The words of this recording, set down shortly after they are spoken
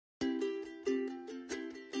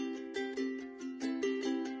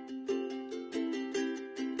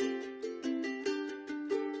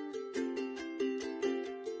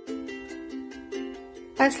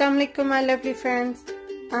अस्सलाम वालेकुम my lovely friends.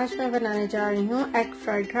 आज मैं बनाने जा रही हूँ एग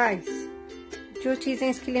फ्राइड राइस। जो चीज़ें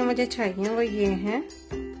इसके लिए मुझे चाहिए वो ये हैं।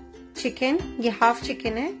 चिकन, ये हाफ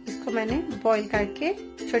चिकन है, इसको मैंने बॉईल करके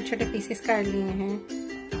छोटे छोटे पीसेस कर लिए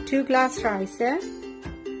हैं। 2 ग्लास राइस है।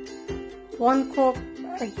 1 कप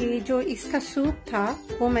ये जो इसका सूप था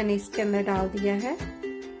वो मैंने इसके अंदर डाल दिया है।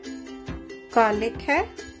 गार्लिक है,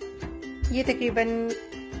 ये तकरीबन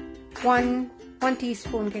 1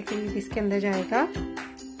 टीस्पून के करीब इसके अंदर जाएगा।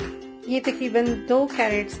 ये तकरीबन 2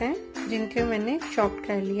 कैरेट्स हैं जिनके मैंने चॉप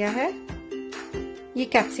कर लिया है। ये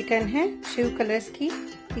कैप्सिकम है 2 कलर्स की,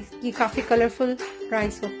 ये काफ़ी कलरफुल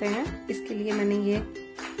राइस होते हैं, इसके लिए मैंने ये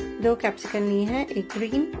 2 कैप्सिकम लिए हैं, एक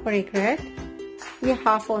ग्रीन और एक रेड। ये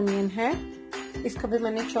हाफ ऑनियन है, इसको भी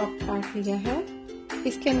मैंने चॉप काट लिया है।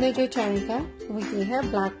 इसके अंदर जो जाएगा वो ये है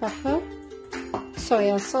ब्लैक पेपर,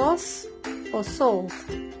 सोया सॉस और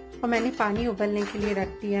सॉल्ट। और मैंने पानी उबलने के लिए रख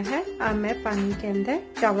दिया है। अब मैं पानी के अंदर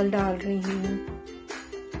चावल डाल रही हूँ।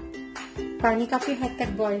 पानी काफी हद तक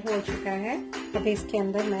बॉईल हो चुका है। अब इसके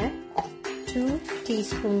अंदर मैं 2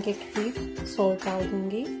 टीस्पून के करीब सॉल्ट डाल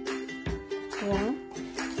दूंगी। 1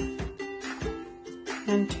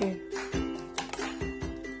 और 2।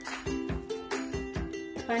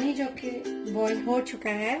 पानी जो कि बॉईल हो चुका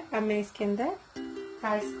है, अब मैं इसके अंदर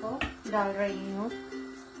राइस को डाल रही हूँ।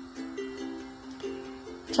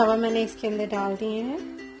 चावल मैंने इसके अंदर डाल दिए हैं।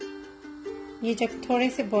 ये जब थोड़े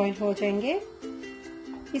से बॉईल हो जाएंगे,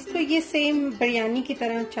 इसको ये सेम बिरयानी की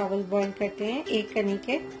तरह चावल बॉईल करते हैं, एक कनी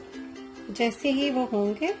के। जैसे ही वो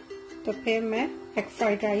होंगे तो फिर मैं एग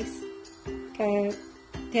फ्राइड राइस का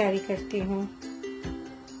तैयारी करती हूँ।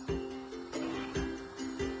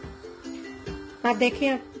 आप देखिए,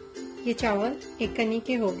 अब ये चावल एक कनी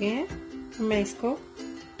के हो गए हैं। मैं इसको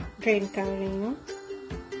ड्रेन कर रही हूँ।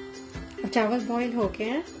 चावल बॉईल हो गए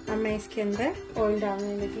हैं। अब मैं इसके अंदर ऑयल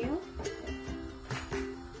डालने लगी हूँ।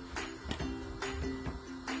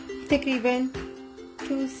 तकरीबन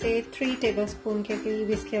 2 से 3 टेबलस्पून के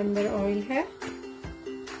करीब इसके अंदर ऑयल है।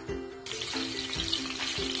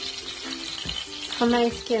 और मैं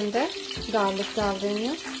इसके अंदर गार्लिक डाल रही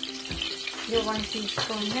हूँ, जो 1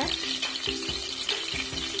 टीस्पून है।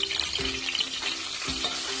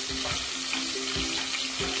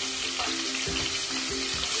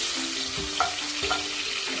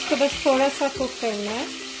 तो बस थोड़ा सा कुक करना है।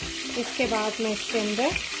 इसके बाद मैं इसके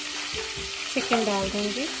अंदर चिकन डाल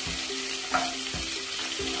दूंगी।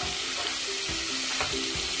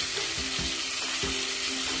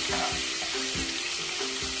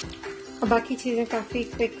 और बाकी चीज़ें काफ़ी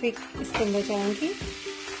क्विक इसके अंदर जाएंगी।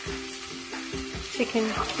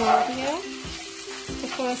 चिकन डाल दिया, तो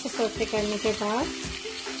थोड़ा सा सोते करने के बाद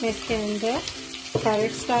मैं इसके अंदर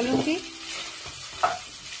कैरेट्स डालूंगी।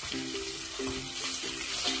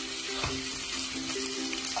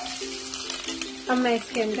 अब मैं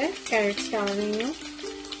इसके अंदर कैरेट्स डाल रही हूँ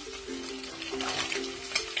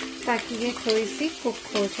ताकि ये थोड़ी सी कुक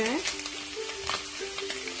हो जाए।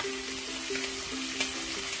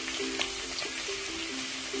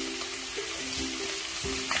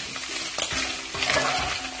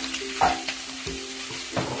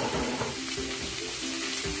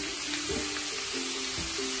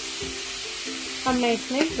 अब मैं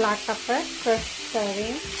इसमें ब्लैक पेपर क्रश कर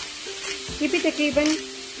रही हूँ। ये भी तकरीबन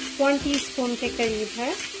 1 टीस्पून के करीब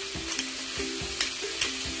है।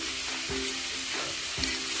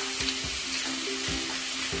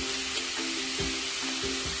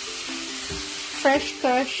 फ्रेश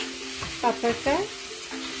क्रश पेपर का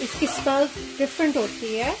इसकी स्मेल डिफरेंट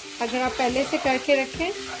होती है। अगर आप पहले से करके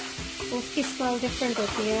रखें तो उसकी स्मेल डिफरेंट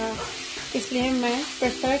होती है, इसलिए मैं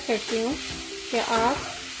प्रेफर करती हूँ कि आप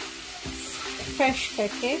फ्रेश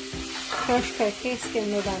करके क्रश करके इसके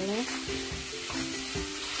अंदर डालें।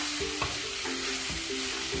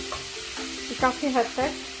 काफ़ी हद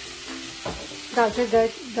तक गाजर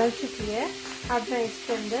गल चुकी है। अब मैं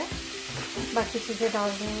इसके अंदर बाकी चीज़ें डाल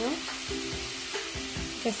रही हूँ,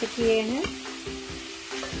 जैसे कि ये हैं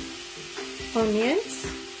ऑनियंस,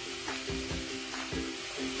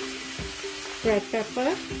 रेड पेपर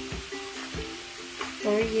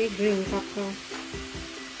और ये ग्रीन पेपर।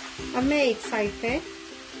 अब मैं एक साइड पे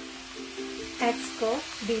एग्स को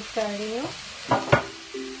बीट कर रही हूँ।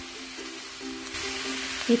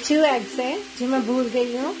 ये 2 एग्स है जो मैं भूल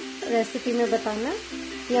गई हूँ रेसिपी में बताना,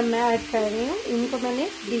 या मैं ऐड कर रही हूँ। इनको मैंने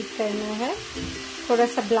बीट करना है थोड़ा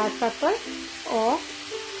सा ब्लैक पेपर और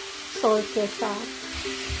सॉल्ट के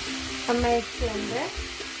साथ। अब मैं इसके अंदर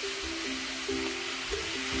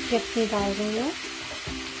यखनी डाल रही हूँ।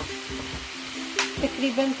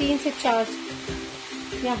 तकरीबन 3 से 4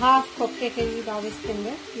 या हाफ कप के करीब आप इसके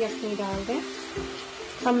अंदर यखनी डाल दें।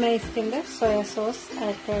 अब मैं इसके अंदर सोया सॉस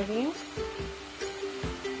ऐड कर रही हूँ।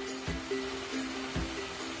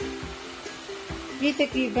 ये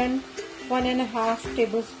तकरीबन 1.5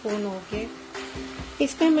 टेबल स्पून हो गए।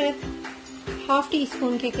 इसमें मैं हाफ टी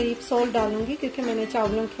स्पून के करीब सॉल्ट डालूंगी क्योंकि मैंने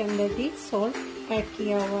चावलों के अंदर भी सॉल्ट ऐड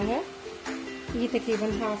किया हुआ है। ये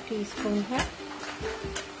तकरीबन हाफ टी स्पून है।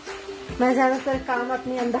 मैं ज़्यादातर काम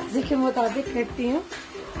अपने अंदाजे के मुताबिक करती हूँ,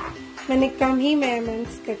 मैंने कम ही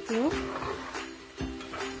मेजरमेंट्स करती हूँ।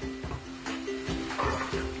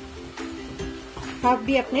 आप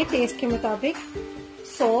भी अपने टेस्ट के मुताबिक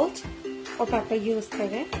सॉल्ट और पेपर यूज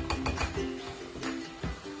करें।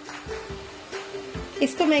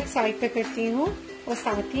 इसको मैं एक साइड पे करती हूँ और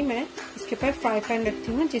साथ ही मैं इसके ऊपर फ्राई पैन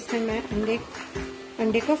रखती हूँ जिसमें मैं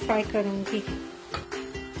अंडे को फ्राई करूँगी।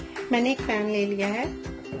 मैंने एक पैन ले लिया है,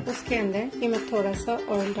 उसके अंदर ये मैं थोड़ा सा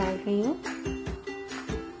ऑयल डाल रही हूँ।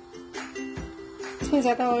 इसमें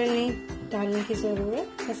ज़्यादा ऑयल नहीं डालने की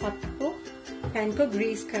ज़रूरत, बस आपको पैन को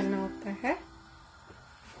ग्रीस करना होता है।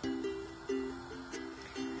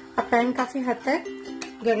 अब पैन काफ़ी हद तक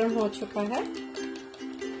गर्म हो चुका है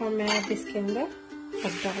और मैं अब इसके अंदर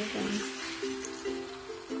अब डाल रही हूँ।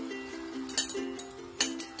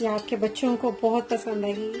 ये आपके बच्चों को बहुत पसंद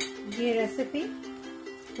आएगी ये रेसिपी,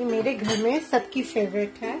 ये मेरे घर में सबकी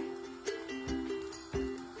फेवरेट है।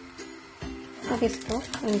 अब इसको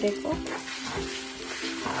अंडे को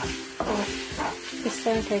इस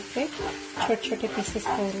तरह करके छोटे छोटे पीसेस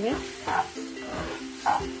कर लें।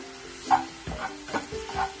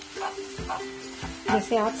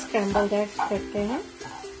 जैसे आप स्क्रैम्बल्ड एग्स करते हैं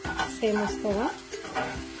सेम उस तरह।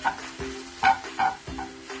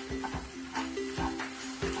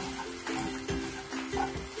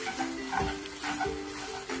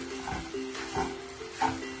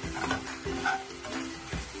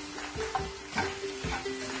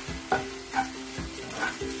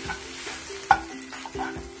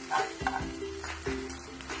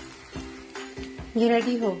 ये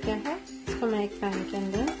रेडी हो गया है, इसको मैं एक पैन के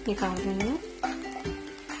अंदर निकाल रही हूँ।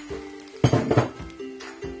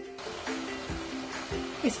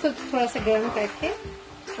 इसको थोड़ा सा गर्म करके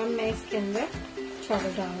अब मैं इसके अंदर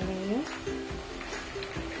चावल डाल रही हूँ।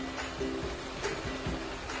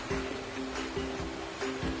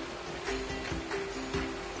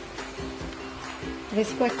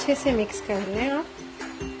 इसको अच्छे से मिक्स कर लें आप।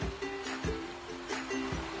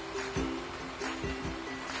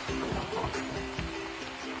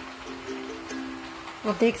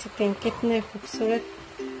 आप देख सकते हैं कितने खूबसूरत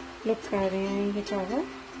लुक कर रहे हैं ये चावल,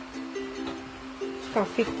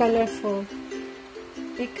 काफ़ी कलरफुल।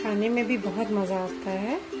 ये खाने में भी बहुत मज़ा आता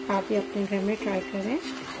है, आप भी अपने घर में ट्राई करें।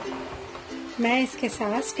 मैं इसके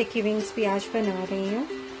साथ स्टिकी विंग्स भी आज बना रही हूँ,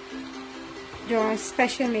 जो आज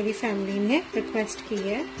स्पेशल मेरी फैमिली ने रिक्वेस्ट की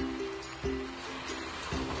है।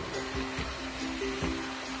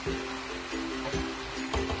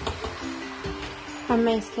 अब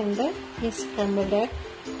मैं इसके अंदर ये स्क्रैम्बल्ड एग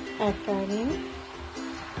ऐड कर रही हूँ।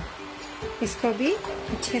 इसको भी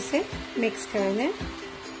अच्छे से मिक्स कर लें।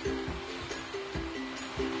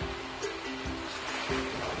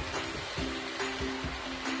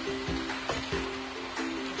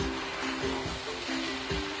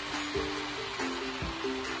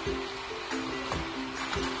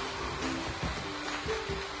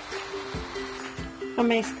 अब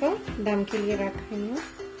मैं इसको दम के लिए रख रही हूँ।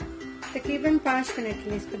 तकरीबन 5 मिनट के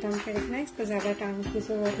लिए इसको दम पे रखना है, इसको ज़्यादा टाइम की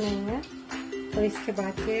ज़रूरत नहीं है। और इसके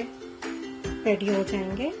बाद ये रेडी हो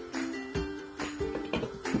जाएंगे।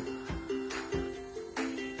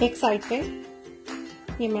 एक साइड पे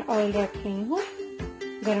ये मैं ऑयल रख रही हूँ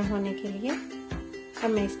गर्म होने के लिए। अब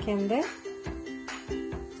मैं इसके अंदर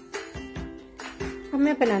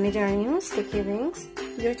मैं बनाने जा रही हूँ स्टिकी विंग्स।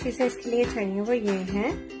 जो चीज़ें इसके लिए चाहिए वो ये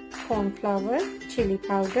हैं: cornflour, chilli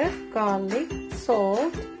powder, garlic,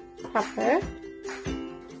 salt, paper.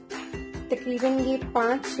 तकरीबन ये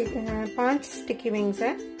 5 स्टिकी विंग्स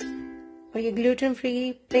है और ये ग्लूटेन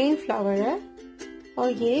फ्री प्लेन फ्लावर है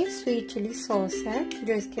और ये स्वीट चिली सॉस है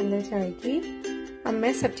जो इसके अंदर जाएगी। अब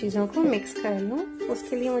मैं सब चीज़ों को मिक्स कर लूँ।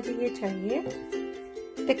 उसके लिए मुझे ये चाहिए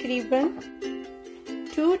तकरीबन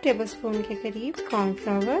 2 टेबलस्पून के करीब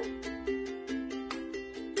कॉर्नफ्लावर,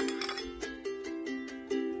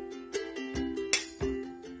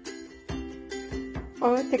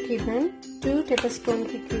 और तकरीबन 2 टेबलस्पून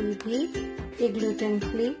के करीब ही ये ग्लूटेन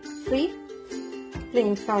फ्री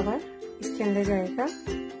प्लेन फ्लावर इसके अंदर जाएगा।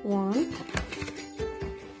 1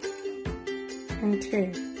 और 2।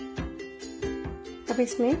 अब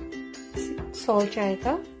इसमें सॉल्ट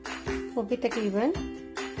जाएगा, वो भी तकरीबन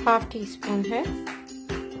 ½ टीस्पून है।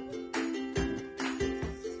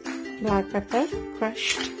 ब्लैक पेपर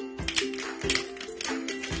क्रश्ड,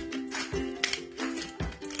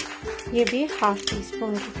 ये भी ½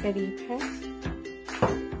 टीस्पून के करीब है।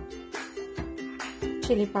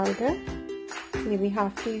 चिली पाउडर ये भी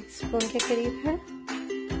हाफ टी स्पून के करीब है।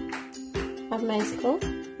 अब मैं इसको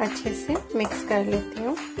अच्छे से मिक्स कर लेती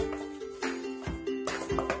हूँ।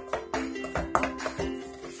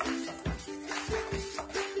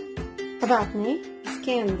 अब आपने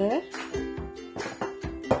इसके अंदर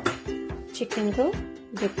चिकन को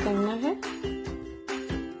डिप करना है।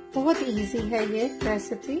 बहुत इजी है ये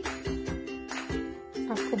रेसिपी,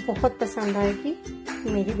 आपको बहुत पसंद आएगी,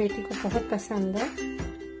 मेरी बेटी को बहुत पसंद है।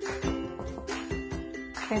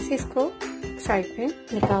 ऐसे इसको साइड पे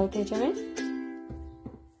निकालते जाएं।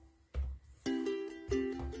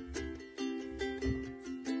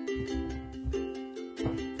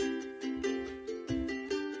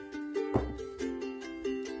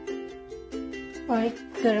 और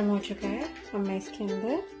गरम हो चुका है। अब मैं इसके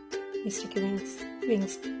अंदर इस चिकन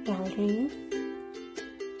विंग्स डाल रही हूँ।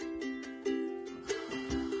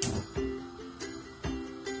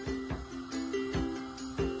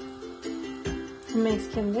 मैं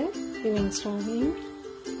इसके अंदर विंग्स डाल रही हूँ।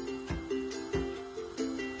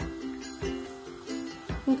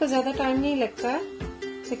 इनको ज़्यादा टाइम नहीं लगता,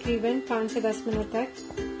 तकरीबन 5 से 10 मिनट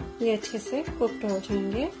तक ये अच्छे से कुक्ड हो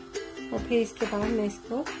जाएंगे। और फिर इसके बाद मैं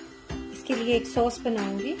इसके लिए एक सॉस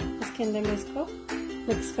बनाऊंगी, उसके अंदर मैं इसको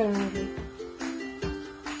मिक्स करूंगी।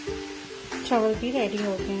 चावल भी रेडी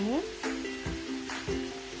हो गए हैं,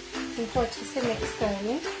 इनको अच्छे से मिक्स कर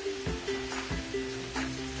लें।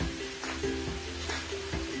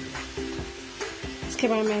 इसके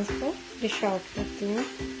बाद मैं इसको डिश आउट करती हूँ।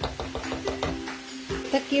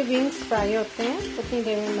 तक ये विंग्स फ्राई होते हैं उतनी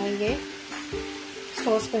देर में मैं ये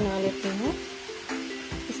सॉस बना लेती हूँ।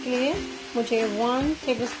 इसके लिए मुझे 1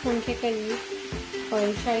 टेबलस्पून के करीब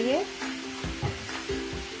ऑयल चाहिए।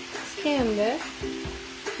 इसके अंदर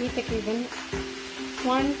ये तकरीबन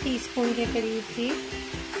 1 टीस्पून के करीब ही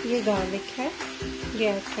ये गार्लिक है, ये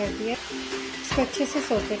ऐड कर दिया। इसको अच्छे से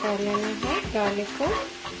सौते कर लेना है गार्लिक को।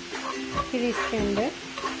 फिर इसके अंदर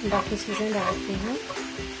बाकी चीज़ें डालती हूँ।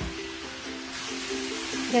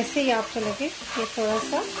 जैसे ही आपको लगे ये थोड़ा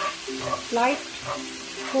सा लाइट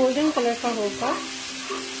गोल्डन कलर का होगा,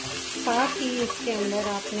 साथ ही इसके अंदर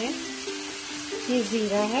आपने ये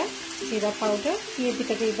जीरा पाउडर, ये भी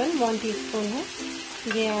तकरीबन 1 टीस्पून है,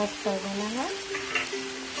 ये ऐड कर देना है।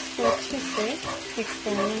 तो अच्छे से मिक्स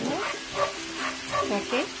करना है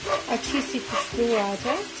ताकि अच्छी सी खुशबू आ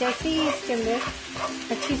जाए। जैसे ही इसके अंदर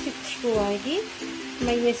अच्छी सी खुशबू आएगी,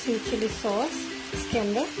 मैं ये स्वीट चिली सॉस इसके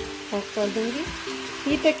अंदर ऐड कर दूंगी।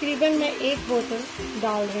 ये तकरीबन मैं 1 बोतल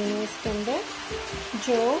डाल रही हूँ इसके अंदर,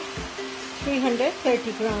 जो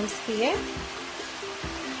 330 ग्राम्स की है।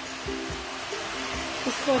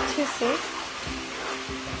 इसको अच्छे से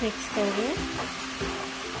मिक्स कर लें।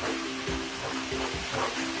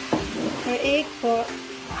 और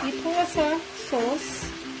ये थोड़ा सा सॉस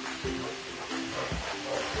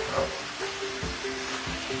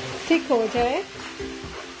थिक हो जाए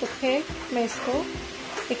तो फिर मैं इसको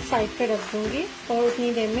एक साइड पे रख दूंगी और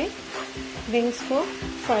उतनी देर में विंग्स को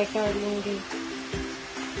फ्राई कर लूंगी।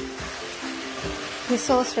 ये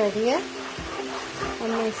सॉस रेडी है और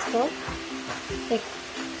मैं इसको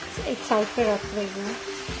एक साइड पे रख रही हूँ।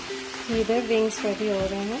 इधर विंग्स रेडी हो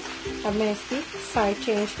रहे हैं। अब मैं इसकी साइड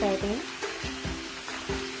चेंज कर रही हूँ।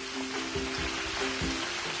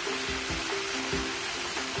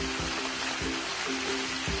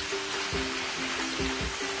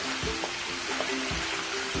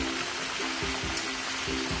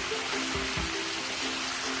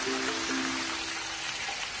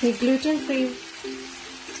 ये ग्लूटेन फ्री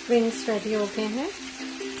विंग्स रेडी हो गए हैं।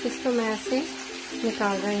 इसको मैं ऐसे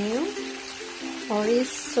निकाल रही हूँ और इस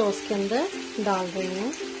सॉस के अंदर डाल रही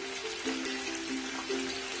हूँ।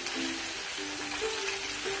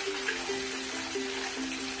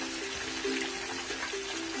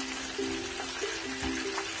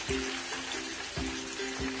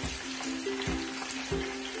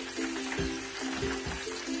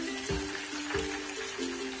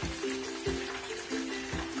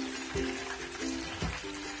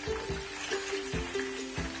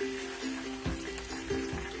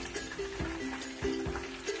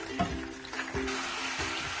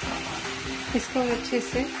 इसको अच्छे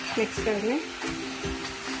से मिक्स कर लें।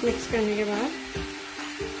 मिक्स करने के बाद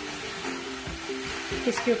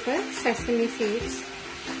इसके ऊपर सेसमी सीड्स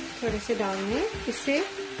थोड़े से डालने, इससे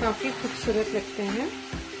काफ़ी खूबसूरत लगते हैं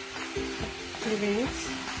विंग्स।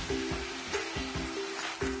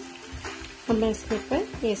 अब मैं इसके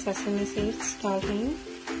ऊपर ये सेसमी सीड्स डाल रही हूँ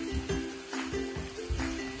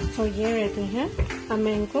और ये रेडी है। अब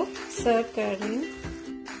मैं इनको सर्व कर रही हूँ।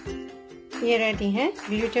 ये रेडी है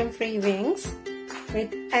gluten free wings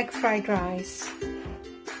with egg fried rice.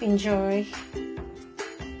 Enjoy.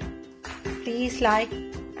 Please like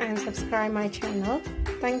and subscribe my channel.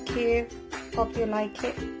 Thank you. Hope you like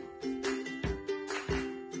it.